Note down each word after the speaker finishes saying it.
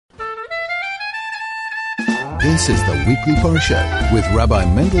This is the Weekly Parsha with Rabbi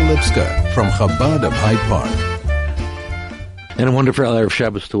Mendel Lipska from Chabad of Hyde Park. And a wonderful Erev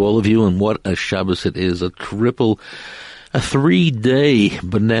Shabbos to all of you, and what a Shabbos it is, a 3-day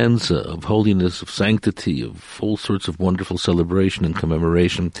bonanza of holiness, of sanctity, of all sorts of wonderful celebration and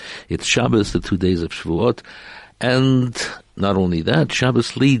commemoration. It's Shabbos, the 2 days of Shavuot, and not only that,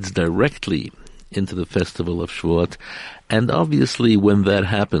 Shabbos leads directly into the festival of Shavuot, and obviously when that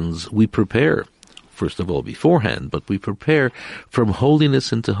happens, we prepare, first of all beforehand, but we prepare from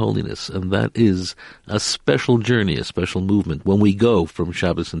holiness into holiness, and that is a special journey, a special movement when we go from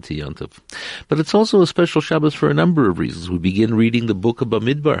Shabbos into Yom Tov. But it's also a special Shabbos for a number of reasons. We begin reading the book of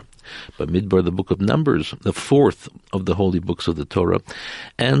Bamidbar, the book of Numbers, the fourth of the holy books of the Torah,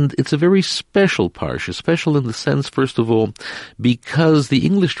 and it's a very special parsha, special in the sense, first of all, because the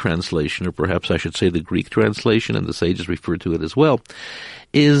English translation, or perhaps I should say the Greek translation, and the sages refer to it as well,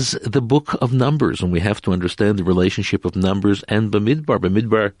 is the book of Numbers, and we have to understand the relationship of Numbers and Bamidbar.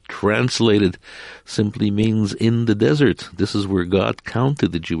 Bamidbar, translated, simply means in the desert. This is where God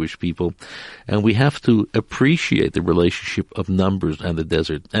counted the Jewish people, and we have to appreciate the relationship of Numbers and the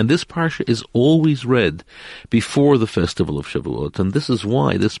desert. And this parsha is always read before the festival of Shavuot, and this is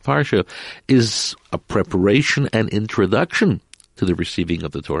why this parsha is a preparation and introduction to the receiving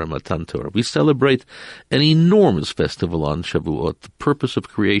of the Torah, Matan Torah. We celebrate an enormous festival on Shavuot, the purpose of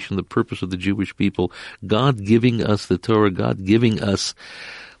creation, the purpose of the Jewish people, God giving us the Torah, God giving us,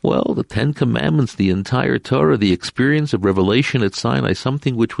 well, the 10 Commandments, the entire Torah, the experience of revelation at Sinai,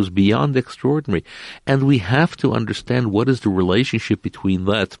 something which was beyond extraordinary. And we have to understand what is the relationship between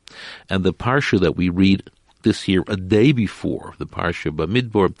that and the Parsha that we read this year, a day before the Parsha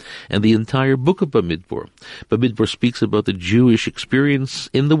Bamidbar, and the entire book of Bamidbar. Bamidbar speaks about the Jewish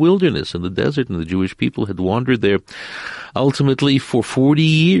experience in the wilderness, in the desert, and the Jewish people had wandered there ultimately for 40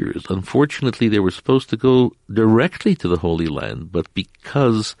 years. Unfortunately, they were supposed to go directly to the Holy Land, but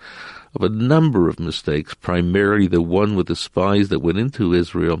because of a number of mistakes, primarily the one with the spies that went into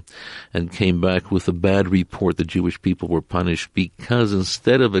Israel and came back with a bad report, the Jewish people were punished because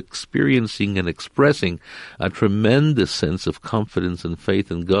instead of experiencing and expressing a tremendous sense of confidence and faith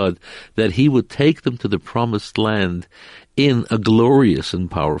in God that He would take them to the promised land in a glorious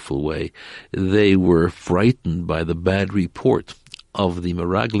and powerful way, they were frightened by the bad report of the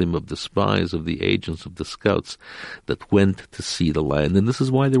Meraglim, of the spies, of the agents, of the scouts that went to see the land. And this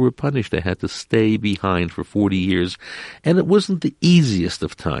is why they were punished. They had to stay behind for 40 years. And it wasn't the easiest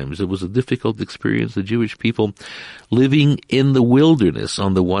of times. It was a difficult experience. The Jewish people living in the wilderness,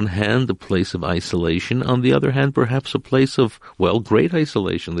 on the one hand, a place of isolation. On the other hand, perhaps a place of, well, great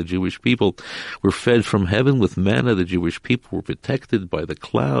isolation. The Jewish people were fed from heaven with manna. The Jewish people were protected by the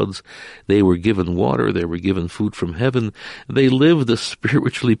clouds. They were given water. They were given food from heaven. They lived a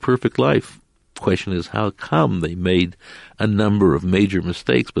spiritually perfect life. Question is, how come they made a number of major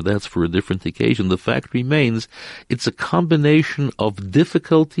mistakes? But that's for a different occasion. The fact remains, it's a combination of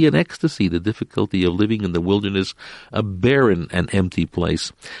difficulty and ecstasy, the difficulty of living in the wilderness, a barren and empty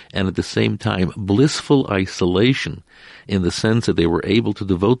place, and at the same time, blissful isolation, in the sense that they were able to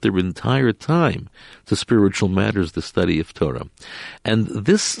devote their entire time to spiritual matters, the study of Torah. And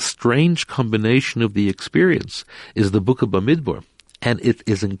this strange combination of the experience is the book of Bamidbar. And it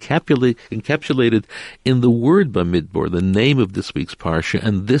is encapsulated in the word Bamidbar, the name of this week's Parsha,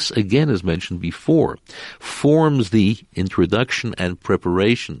 and this, again, as mentioned before, forms the introduction and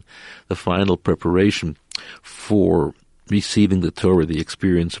preparation, the final preparation for receiving the Torah, the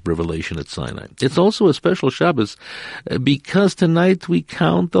experience of revelation at Sinai. It's also a special Shabbos because tonight we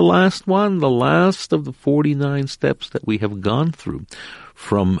count the last one, the last of the 49 steps that we have gone through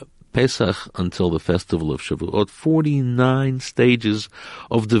from Pesach until the festival of Shavuot, 49 stages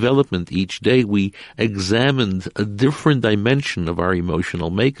of development. Each day we examined a different dimension of our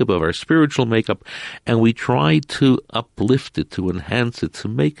emotional makeup, of our spiritual makeup, and we tried to uplift it, to enhance it, to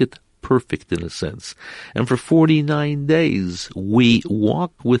make it perfect in a sense. And for 49 days we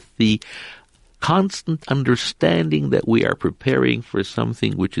walk with the constant understanding that we are preparing for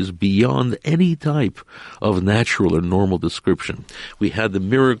something which is beyond any type of natural or normal description. We had the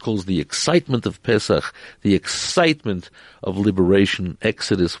miracles, the excitement of Pesach, the excitement of liberation,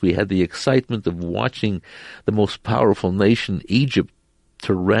 Exodus. We had the excitement of watching the most powerful nation, Egypt,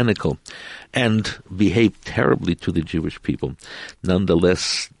 tyrannical, and behave terribly to the Jewish people.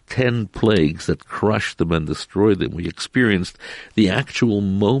 Nonetheless, 10 plagues that crushed them and destroyed them. We experienced the actual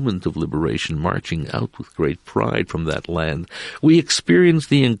moment of liberation, marching out with great pride from that land. We experienced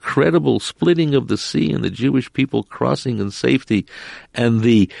the incredible splitting of the sea and the Jewish people crossing in safety, and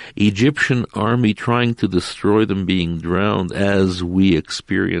the Egyptian army trying to destroy them being drowned, as we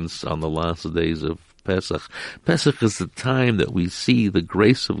experienced on the last days of Pesach. Pesach is the time that we see the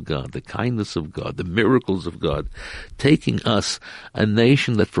grace of God, the kindness of God, the miracles of God, taking us, a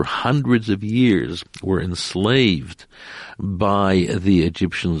nation that for hundreds of years were enslaved by the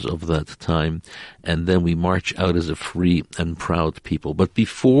Egyptians of that time, and then we march out as a free and proud people. But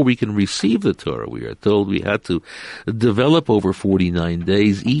before we can receive the Torah, we are told we had to develop over 49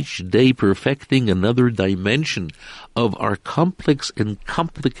 days, each day perfecting another dimension of our complex and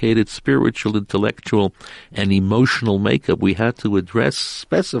complicated spiritual, intellectual, and emotional makeup. We had to address,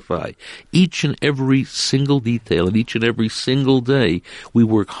 specify each and every single detail, and each and every single day we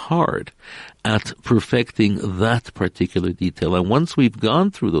work hard at perfecting that particular detail. And once we've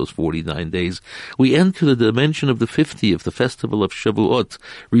gone through those 49 days, we enter the dimension of the 50th, the festival of Shavuot,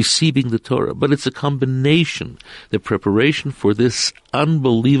 receiving the Torah. But it's a combination, the preparation for this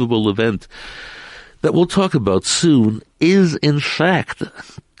unbelievable event that we'll talk about soon is in fact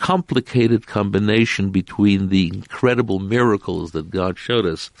complicated combination between the incredible miracles that God showed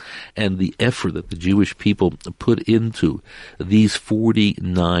us and the effort that the Jewish people put into these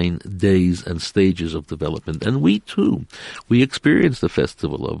 49 days and stages of development. And we too, we experience the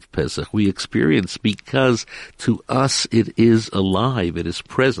festival of Pesach. We experience because to us it is alive, it is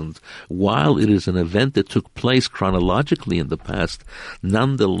present. While it is an event that took place chronologically in the past,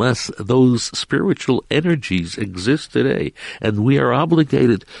 nonetheless, those spiritual energies exist today, and we are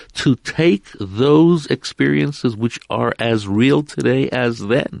obligated to take those experiences which are as real today as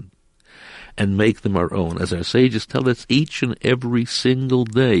then and make them our own. As our sages tell us, each and every single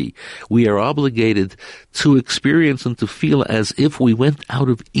day we are obligated to experience and to feel as if we went out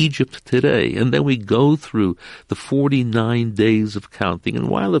of Egypt today. And then we go through the 49 days of counting. And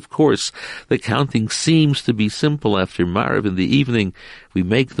while, of course, the counting seems to be simple after Marav in the evening, we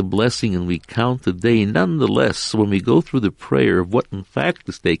make the blessing and we count the day. Nonetheless, when we go through the prayer of what in fact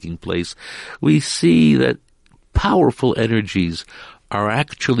is taking place, we see that powerful energies are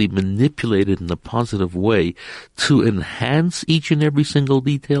actually manipulated in a positive way to enhance each and every single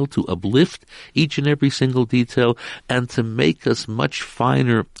detail, to uplift each and every single detail, and to make us much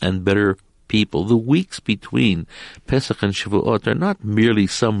finer and better people. The weeks between Pesach and Shavuot are not merely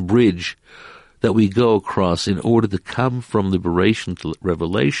some bridge that we go across in order to come from liberation to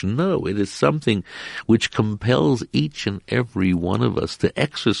revelation. No, it is something which compels each and every one of us to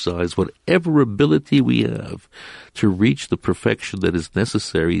exercise whatever ability we have to reach the perfection that is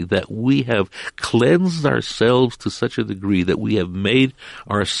necessary, that we have cleansed ourselves to such a degree that we have made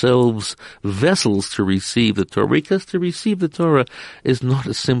ourselves vessels to receive the Torah. Because to receive the Torah is not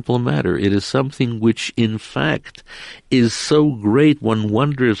a simple matter. It is something which, in fact, is so great one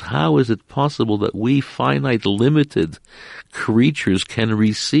wonders how is it possible that we finite, limited creatures can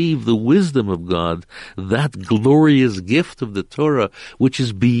receive the wisdom of God, that glorious gift of the Torah, which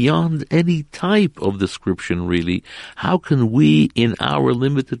is beyond any type of description, really. How can we, in our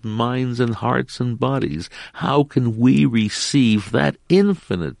limited minds and hearts and bodies, how can we receive that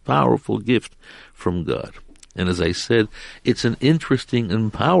infinite, powerful gift from God? And as I said, it's an interesting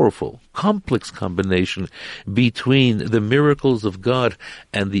and powerful, complex combination between the miracles of God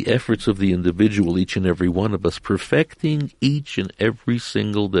and the efforts of the individual, each and every one of us, perfecting each and every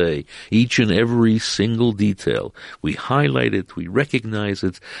single day, each and every single detail. We highlight it, we recognize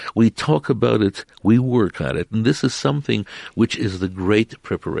it, we talk about it, we work at it. And this is something which is the great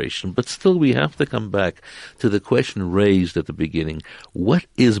preparation. But still we have to come back to the question raised at the beginning. What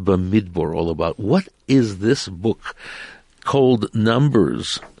is Bamidbar all about? What is this book called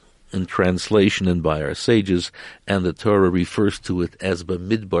Numbers in translation and by our sages, and the Torah refers to it as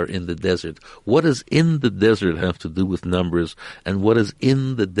Bamidbar, in the desert? What does in the desert have to do with Numbers, and what does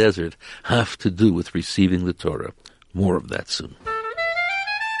in the desert have to do with receiving the Torah? More of that soon.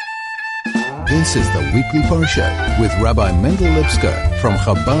 This is the Weekly Parsha with Rabbi Mendel Lipsker from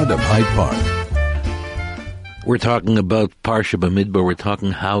Chabad of Hyde Park. We're talking about Parsha Bamidbar. We're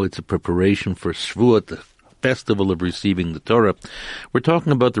talking how it's a preparation for Shavuot, the festival of receiving the Torah. We're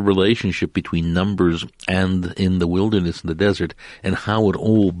talking about the relationship between Numbers and in the wilderness, in the desert, and how it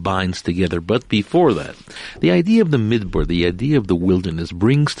all binds together. But before that, the idea of the Midbar, the idea of the wilderness,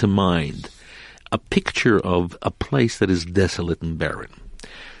 brings to mind a picture of a place that is desolate and barren.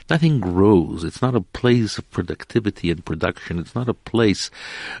 Nothing grows. It's not a place of productivity and production. It's not a place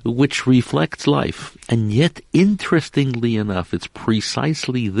which reflects life. And yet, interestingly enough, it's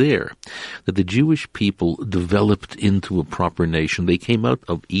precisely there that the Jewish people developed into a proper nation. They came out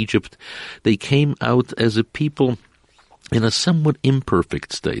of Egypt. They came out as a people in a somewhat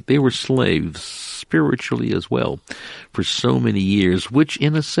imperfect state. They were slaves, spiritually as well, for so many years, which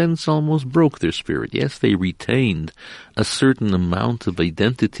in a sense almost broke their spirit. Yes, they retained a certain amount of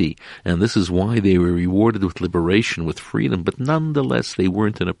identity, and this is why they were rewarded with liberation, with freedom, but nonetheless they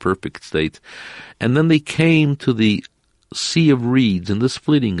weren't in a perfect state. And then they came to the Sea of Reeds and the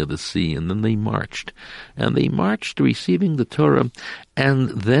splitting of the sea, and then they marched. And they marched receiving the Torah, and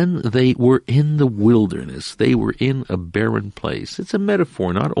then they were in the wilderness. They were in a barren place. It's a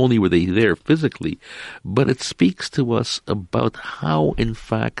metaphor. Not only were they there physically, but it speaks to us about how, in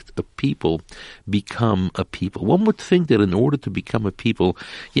fact, a people become a people. One would think that in order to become a people,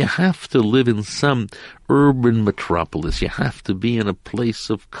 you have to live in some urban metropolis. You have to be in a place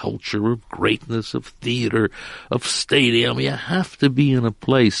of culture, of greatness, of theater, of stadium. You have to be in a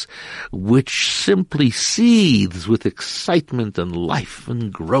place which simply seethes with excitement and life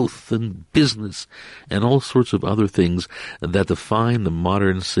and growth and business and all sorts of other things that define the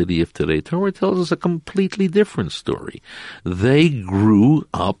modern city of today. Torah tells us a completely different story. They grew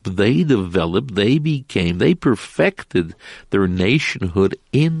up, they developed, they perfected their nationhood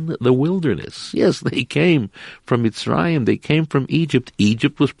in the wilderness. Yes, they came from Mitzrayim, they came from Egypt.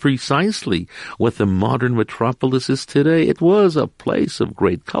 Egypt was precisely what the modern metropolis is today. It was a place of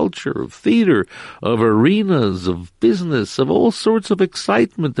great culture, of theater, of arenas, of business, of all sorts of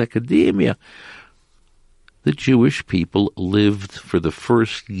excitement, academia. The Jewish people lived for the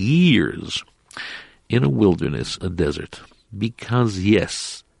first years in a wilderness, a desert, because,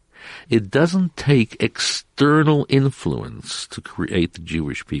 yes, it doesn't take external influence to create the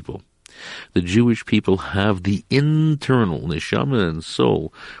Jewish people. The Jewish people have the internal neshama and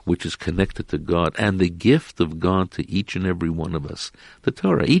soul, which is connected to God, and the gift of God to each and every one of us, the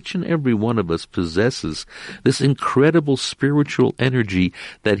Torah. Each and every one of us possesses this incredible spiritual energy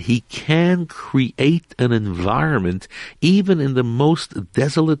that he can create an environment even in the most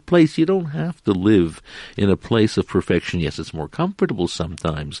desolate place. You don't have to live in a place of perfection. Yes, it's more comfortable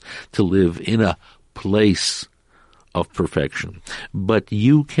sometimes to live in a place of perfection. But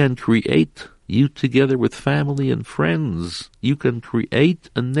you can create, you together with family and friends, you can create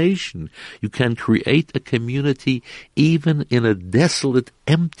a nation. You can create a community even in a desolate,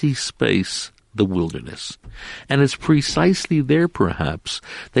 empty space, the wilderness. And it's precisely there, perhaps,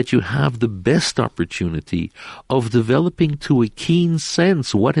 that you have the best opportunity of developing to a keen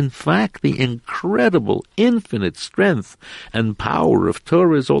sense what, in fact, the incredible, infinite strength and power of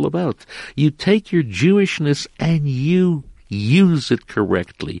Torah is all about. You take your Jewishness and you use it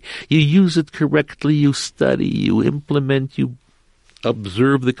correctly. You use it correctly, you study, you implement, you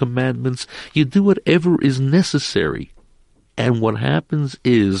observe the commandments, you do whatever is necessary. And what happens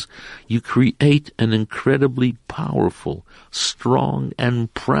is you create an incredibly powerful, strong,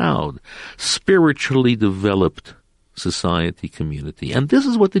 and proud, spiritually developed society, community. And this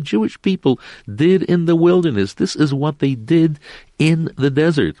is what the Jewish people did in the wilderness. This is what they did in the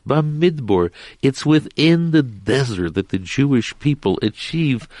desert, Bamidbar. It's within the desert that the Jewish people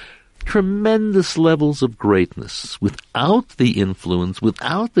achieve tremendous levels of greatness without the influence,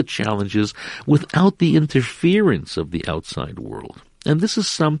 without the challenges, without the interference of the outside world. And this is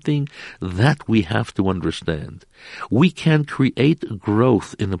something that we have to understand. We can create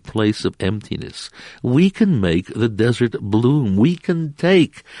growth in a place of emptiness. We can make the desert bloom. We can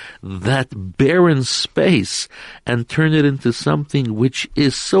take that barren space and turn it into something which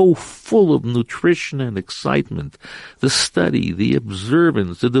is so full of nutrition and excitement. The study, the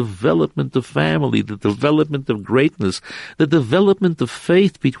observance, the development of family, the development of greatness, the development of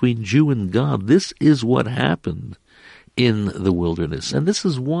faith between Jew and God. This is what happened in the wilderness. And this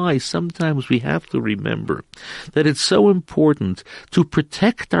is why sometimes we have to remember that it's so important to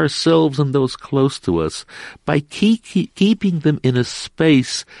protect ourselves and those close to us by keeping them in a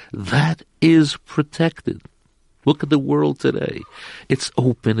space that is protected. Look at the world today. It's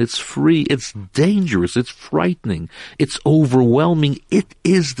open, it's free, it's dangerous, it's frightening, it's overwhelming, it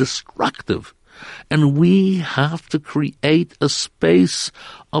is destructive. And we have to create a space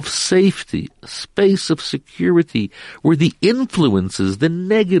of safety, a space of security, where the influences, the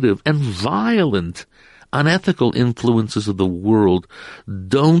negative and violent, unethical influences of the world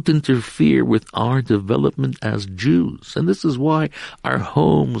don't interfere with our development as Jews. And this is why our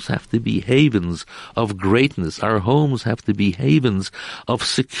homes have to be havens of greatness. Our homes have to be havens of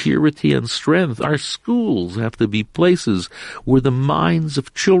security and strength. Our schools have to be places where the minds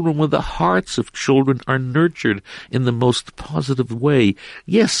of children, where the hearts of children are nurtured in the most positive way.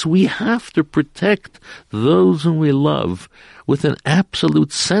 Yes, we have to protect those whom we love with an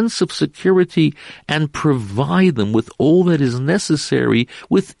absolute sense of security and provide them with all that is necessary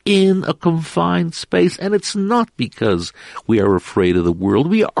within a confined space. And it's not because we are afraid of the world.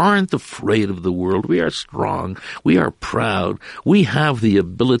 We aren't afraid of the world. We are strong. We are proud. We have the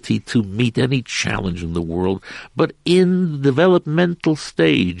ability to meet any challenge in the world. But in the developmental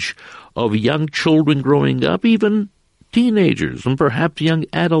stage of young children growing up, even teenagers and perhaps young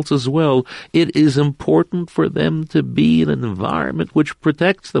adults as well, it is important for them to be in an environment which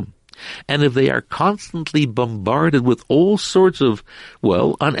protects them. And if they are constantly bombarded with all sorts of,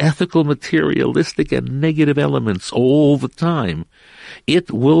 unethical, materialistic, and negative elements all the time,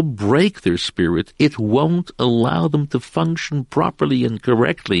 it will break their spirit. It won't allow them to function properly and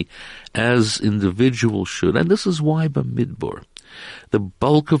correctly as individuals should. And this is why Bamidbar, the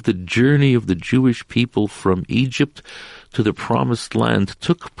bulk of the journey of the Jewish people from Egypt to the Promised Land,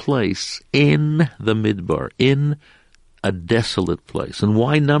 took place in the Midbar, in a desolate place. And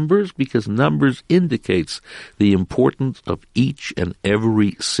why numbers? Because numbers indicates the importance of each and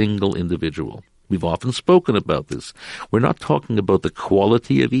every single individual. We've often spoken about this. We're not talking about the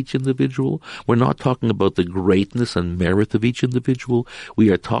quality of each individual. We're not talking about the greatness and merit of each individual. We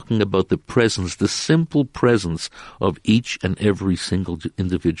are talking about the presence, the simple presence of each and every single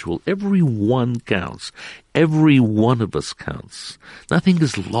individual. Every one counts. Every one of us counts. Nothing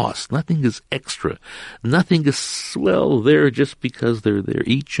is lost. Nothing is extra. Nothing is, there just because they're there.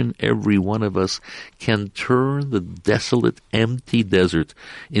 Each and every one of us can turn the desolate, empty desert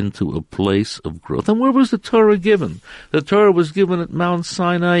into a place of growth. And where was the Torah given? The Torah was given at Mount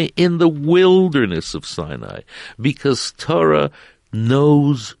Sinai, in the wilderness of Sinai, because Torah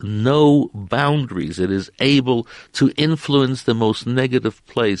knows no boundaries. It is able to influence the most negative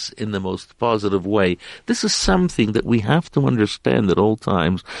place in the most positive way. This is something that we have to understand at all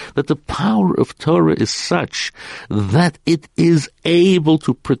times, that the power of Torah is such that it is able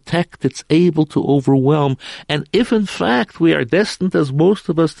to protect, it's able to overwhelm. And if in fact we are destined, as most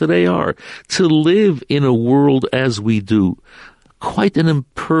of us today are, to live in a world as we do, quite an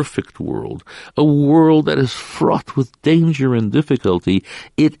imperfect world, a world that is fraught with danger and difficulty,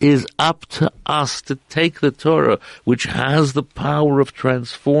 it is up to us to take the Torah, which has the power of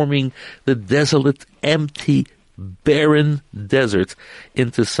transforming the desolate, empty, barren desert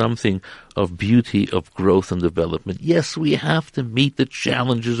into something of beauty, of growth and development. Yes, we have to meet the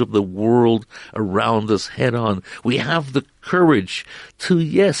challenges of the world around us head on. We have the courage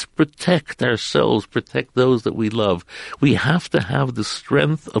to, protect ourselves, protect those that we love. We have to have the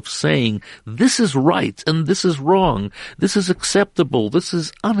strength of saying, this is right and this is wrong. This is acceptable. This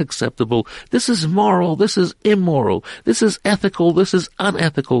is unacceptable. This is moral. This is immoral. This is ethical. This is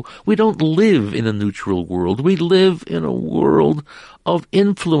unethical. We don't live in a neutral world. We live in a world of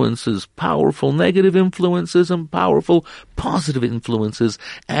influences, powerful negative influences and powerful positive influences.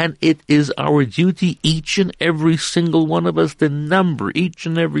 And it is our duty, each and every single one of us, the number, each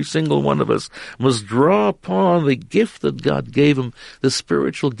and every single one of us must draw upon the gift that God gave him, the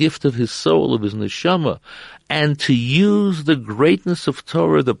spiritual gift of his soul, of his neshama, and to use the greatness of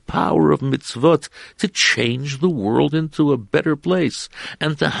Torah, the power of mitzvot, to change the world into a better place,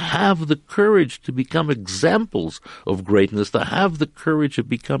 and to have the courage to become examples of greatness, to have the courage of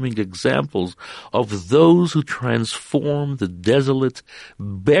becoming examples of those who transform the desolate,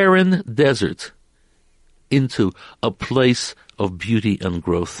 barren desert into a place of beauty and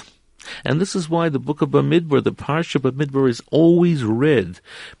growth. And this is why the book of Bamidbar, the Parsha Bamidbar, is always read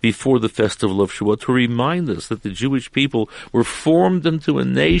before the festival of Shavuot to remind us that the Jewish people were formed into a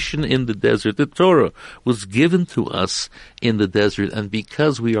nation in the desert. The Torah was given to us in the desert, and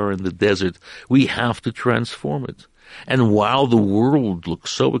because we are in the desert, we have to transform it. And while the world looks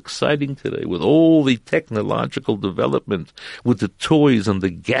so exciting today with all the technological development, with the toys and the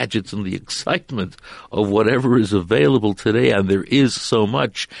gadgets and the excitement of whatever is available today, and there is so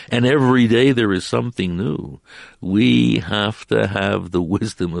much, and every day there is something new, we have to have the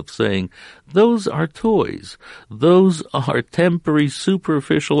wisdom of saying, those are toys. Those are temporary,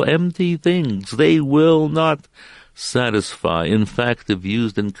 superficial, empty things. They will not satisfy. In fact, if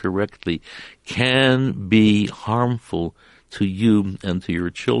used incorrectly, can be harmful to you and to your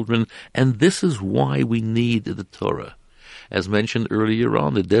children. And this is why we need the Torah. As mentioned earlier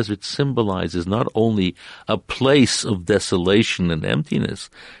on, the desert symbolizes not only a place of desolation and emptiness,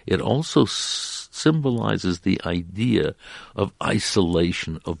 it also symbolizes the idea of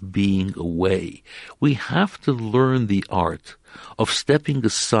isolation, of being away. We have to learn the art of stepping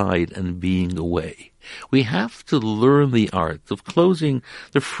aside and being away. We have to learn the art of closing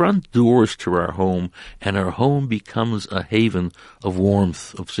the front doors to our home, and our home becomes a haven of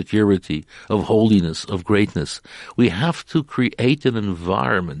warmth, of security, of holiness, of greatness. We have to create an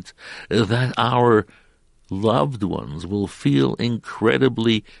environment that our loved ones will feel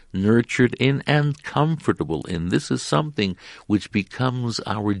incredibly nurtured in and comfortable in. This is something which becomes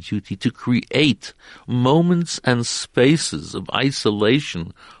our duty, to create moments and spaces of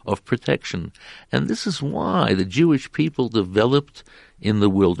isolation, of protection. And this is why the Jewish people developed in the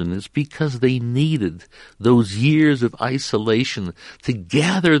wilderness, because they needed those years of isolation to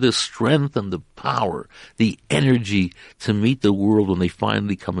gather the strength and the power, the energy to meet the world when they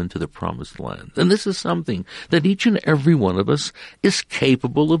finally come into the promised land. And this is something that each and every one of us is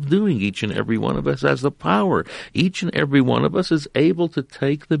capable of doing. Each and every one of us has the power. Each and every one of us is able to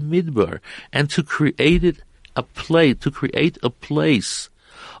take the midbar and to create a place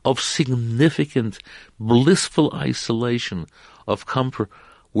of significant, blissful isolation, of comfort,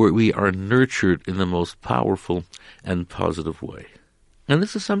 where we are nurtured in the most powerful and positive way. And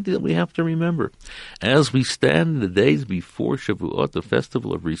this is something that we have to remember. As we stand in the days before Shavuot, the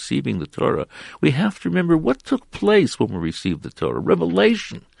festival of receiving the Torah, we have to remember what took place when we received the Torah.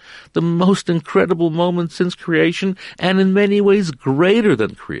 Revelation, the most incredible moment since creation, and in many ways greater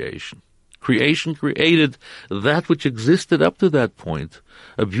than creation. Creation created that which existed up to that point,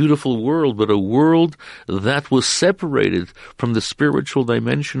 a beautiful world, but a world that was separated from the spiritual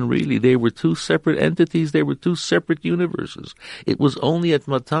dimension, really. They were two separate entities. They were two separate universes. It was only at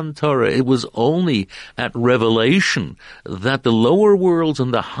Matan Torah, it was only at Revelation, that the lower worlds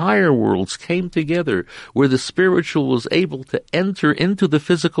and the higher worlds came together, where the spiritual was able to enter into the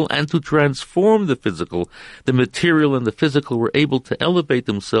physical and to transform the physical. The material and the physical were able to elevate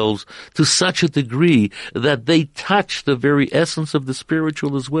themselves to such a degree that they touched the very essence of the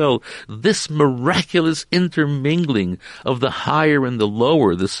spiritual as well. This miraculous intermingling of the higher and the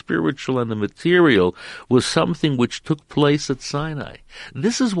lower, the spiritual and the material, was something which took place at Sinai.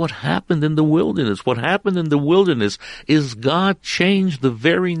 This is what happened in the wilderness. What happened in the wilderness is God changed the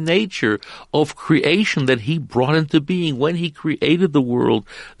very nature of creation that He brought into being. When He created the world,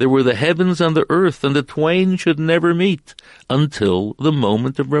 there were the heavens and the earth, and the twain should never meet until the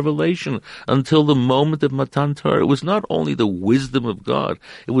moment of revelation, until the moment of Matan Torah. It was not only the wisdom of God,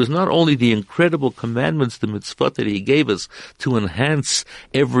 it was not only the incredible commandments, the mitzvot that He gave us to enhance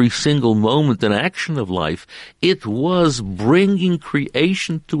every single moment and action of life. It was bringing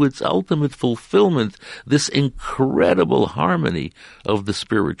creation to its ultimate fulfillment, this incredible harmony of the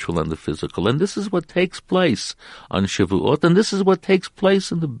spiritual and the physical. And this is what takes place on Shavuot, and this is what takes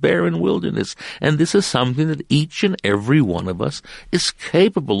place in the barren wilderness. And this is something that each and every one of us is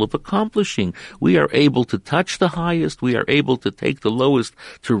capable of accomplishing. We are able to touch the highest, we are able to take the lowest,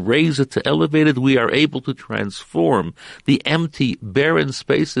 to raise it, to elevate it. We are able to transform the empty, barren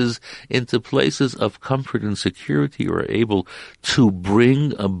spaces into places of comfort and security. We are able to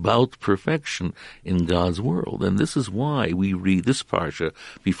bring about perfection in God's world. And this is why we read this Parsha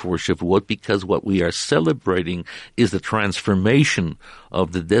before Shavuot, because what we are celebrating is the transformation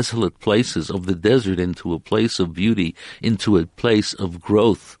of the desolate places of the desert into a place of beauty, into a place of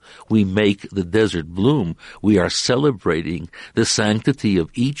growth. We make the desert bloom. We are celebrating the sanctity of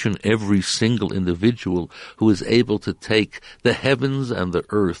each and every single individual who is able to take the heavens and the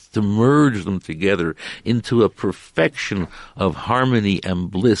earth, to merge them together into a perfection of harmony and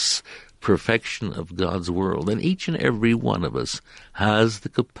bliss, perfection of God's world. And each and every one of us has the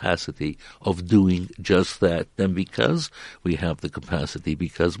capacity of doing just that. And because we have the capacity,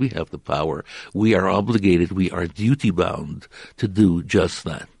 because we have the power, we are obligated, we are duty-bound to do just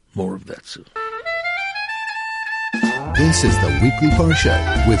that. More of that soon. This is the Weekly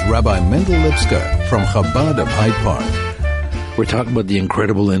Parsha with Rabbi Mendel Lipsker from Chabad of Hyde Park. We're talking about the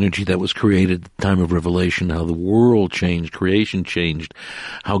incredible energy that was created at the time of Revelation, how the world changed, creation changed,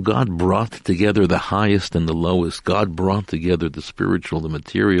 how God brought together the highest and the lowest. God brought together the spiritual, the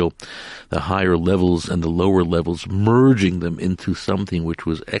material, the higher levels and the lower levels, merging them into something which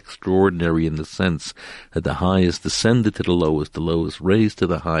was extraordinary in the sense that the highest descended to the lowest raised to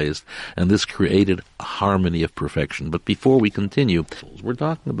the highest, and this created a harmony of perfection. But before we continue, we're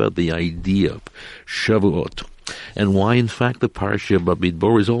talking about the idea of Shavuot, and why, in fact, the Parsha of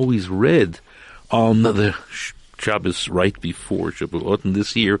Bamidbar is always read on the Shabbos right before Shavuot, and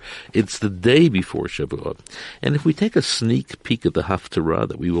this year it's the day before Shavuot. And if we take a sneak peek at the Haftarah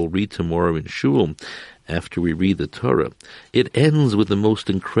that we will read tomorrow in Shul, after we read the Torah, it ends with the most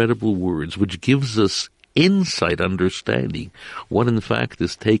incredible words, which gives us insight, understanding what in fact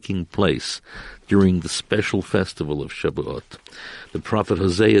is taking place during the special festival of Shavuot. The prophet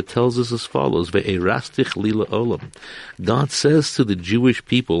Hosea tells us as follows, Ve'erastich li la'olam. God says to the Jewish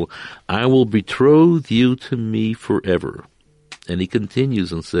people, I will betroth you to me forever. And he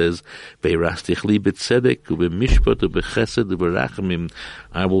continues and says, Ve'erastich li b'tzedek u'b'mishpat u'b'chesed u'b'rachamim.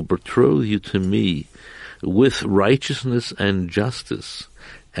 I will betroth you to me with righteousness and justice,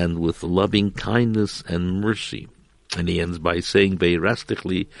 and with loving kindness and mercy. And he ends by saying,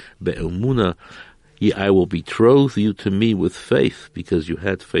 Ve'erastich be'emuna, I will betroth you to me with faith, because you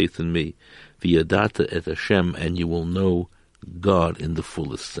had faith in me. V'yadata et Hashem, and you will know God in the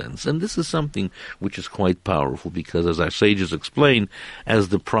fullest sense. And this is something which is quite powerful, because as our sages explain, as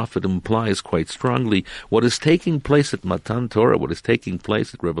the prophet implies quite strongly, what is taking place at Matan Torah, what is taking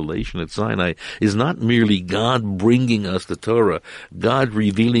place at Revelation at Sinai, is not merely God bringing us the Torah, God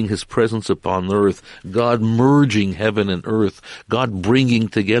revealing His presence upon earth, God merging heaven and earth, God bringing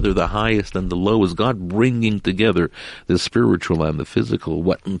together the highest and the lowest, God bringing together the spiritual and the physical.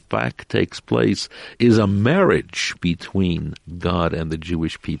 What in fact takes place is a marriage between God and the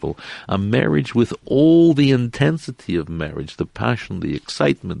Jewish people, a marriage with all the intensity of marriage, the passion, the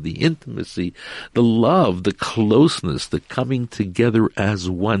excitement, the intimacy, the love, the closeness, the coming together as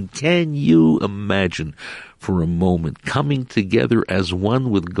one. Can you imagine for a moment coming together as one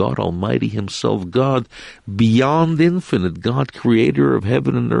with God Almighty Himself, God beyond infinite, God creator of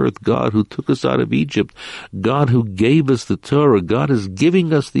heaven and earth, God who took us out of Egypt, God who gave us the Torah, God is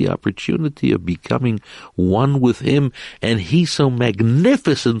giving us the opportunity of becoming one with Him, and He so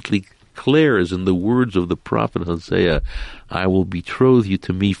magnificently declares in the words of the prophet Hosea, I will betroth you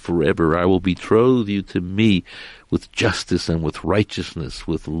to me forever. I will betroth you to me with justice and with righteousness,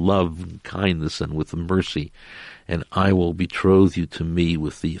 with love and kindness and with mercy. And I will betroth you to me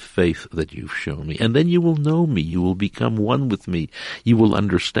with the faith that you've shown me. And then you will know me. You will become one with me. You will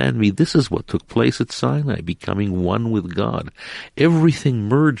understand me. This is what took place at Sinai, becoming one with God. Everything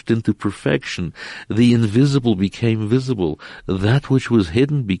merged into perfection. The invisible became visible. That which was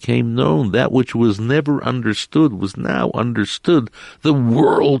hidden became known. That which was never understood was now understood. The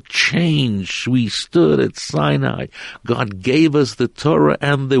world changed. We stood at Sinai. God gave us the Torah,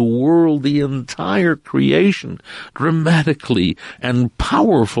 and the world, the entire creation, dramatically and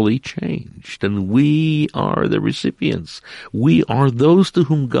powerfully changed. And we are the recipients. We are those to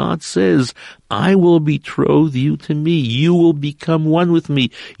whom God says, I will betroth you to me. You will become one with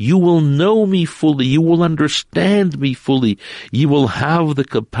me. You will know me fully. You will understand me fully. You will have the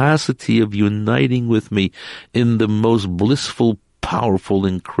capacity of uniting with me in the most blissful, powerful,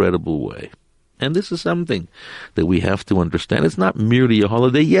 incredible way. And this is something that we have to understand. It's not merely a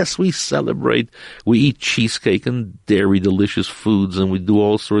holiday. Yes, we celebrate. We eat cheesecake and dairy delicious foods, and we do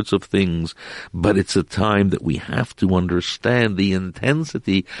all sorts of things. But it's a time that we have to understand the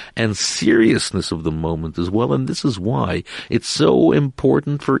intensity and seriousness of the moment as well. And this is why it's so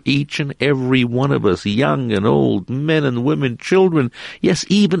important for each and every one of us, young and old, men and women, children, yes,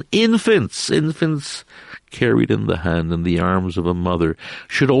 even infants carried in the hand and the arms of a mother,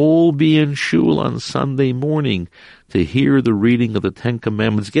 should all be in shul on Sunday morning to hear the reading of the Ten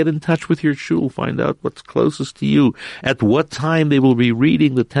Commandments. Get in touch with your shul. Find out what's closest to you, at what time they will be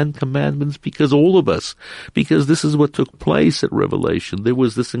reading the Ten Commandments, because all of us, because this is what took place at Revelation. There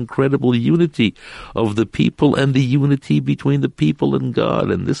was this incredible unity of the people and the unity between the people and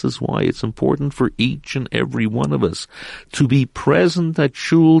God. And this is why it's important for each and every one of us to be present at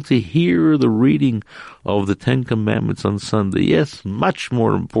shul to hear the reading of the Ten Commandments on Sunday. Yes, much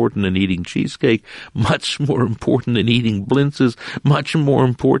more important than eating cheesecake, much more important than eating blintzes, much more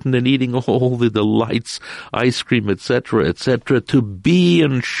important than eating all the delights, ice cream, etc., to be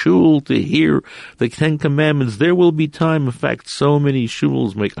in shul to hear the Ten Commandments. There will be time. In fact, so many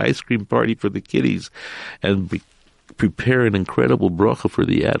shuls make ice cream party for the kiddies and prepare an incredible bracha for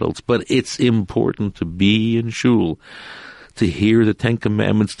the adults. But it's important to be in shul to hear the Ten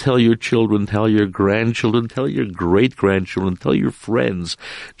Commandments. Tell your children, tell your grandchildren, tell your great-grandchildren, tell your friends.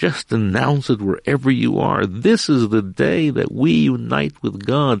 Just announce it wherever you are. This is the day that we unite with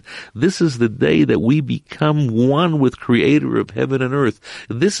God. This is the day that we become one with Creator of heaven and earth.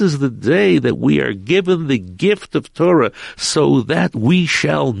 This is the day that we are given the gift of Torah so that we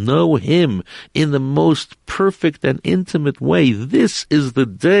shall know Him in the most perfect and intimate way. This is the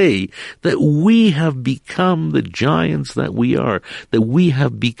day that we have become the giants that we are, that we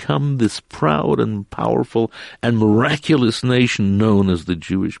have become this proud and powerful and miraculous nation known as the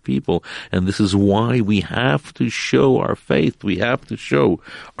Jewish people. And this is why we have to show our faith. We have to show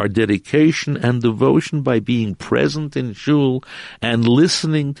our dedication and devotion by being present in shul and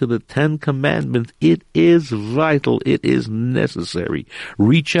listening to the 10 Commandments. It is vital. It is necessary.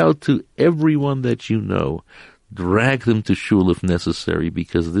 Reach out to everyone that you know. Drag them to shul if necessary,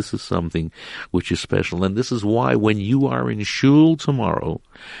 because this is something which is special. And this is why when you are in shul tomorrow,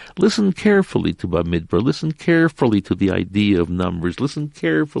 listen carefully to Bamidbar, listen carefully to the idea of numbers, listen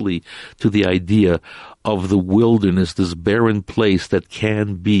carefully to the idea of the wilderness, this barren place that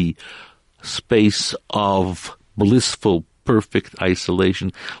can be space of blissful, perfect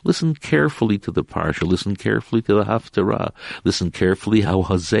isolation. Listen carefully to the Parsha. Listen carefully to the Haftarah. Listen carefully how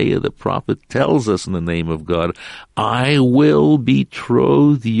Hosea the prophet tells us in the name of God, I will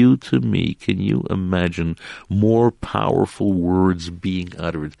betroth you to me. Can you imagine more powerful words being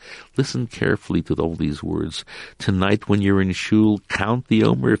uttered? Listen carefully to all these words. Tonight when you're in shul, count the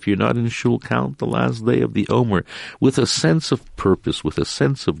Omer. If you're not in shul, count the last day of the Omer with a sense of purpose, with a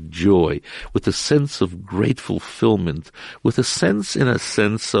sense of joy, with a sense of great fulfillment, with a sense, in a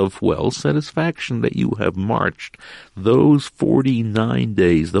sense of, satisfaction that you have marched those 49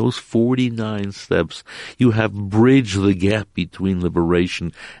 days, those 49 steps. You have bridged the gap between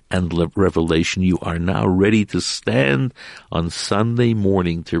liberation and revelation. You are now ready to stand on Sunday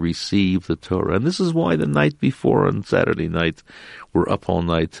morning to receive the Torah. And this is why the night before, on Saturday night, we're up all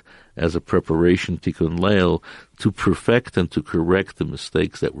night as a preparation, Tikkun Leil, to perfect and to correct the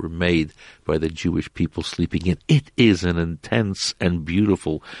mistakes that were made by the Jewish people sleeping in. It is an intense and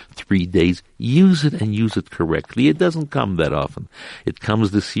beautiful 3 days. Use it and use it correctly. It doesn't come that often. It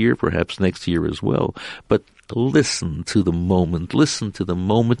comes this year, perhaps next year as well. But listen to the moment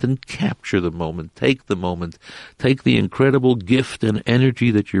and capture the moment. Take the moment. Take the incredible gift and energy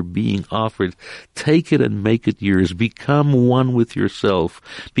that you're being offered. Take it and make it yours. Become one with yourself.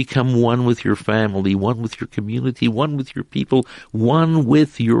 Become one with your family, one with your community, one with your people, one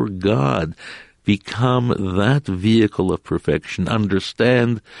with your God. Become that vehicle of perfection.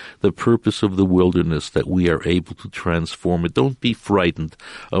 Understand the purpose of the wilderness, that we are able to transform it. Don't be frightened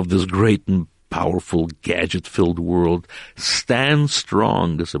of this great and powerful, gadget-filled world. Stand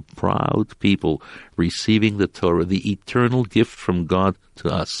strong as a proud people receiving the Torah, the eternal gift from God to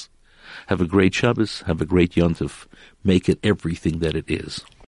us. Have a great Shabbos. Have a great Yontif. Make it everything that it is.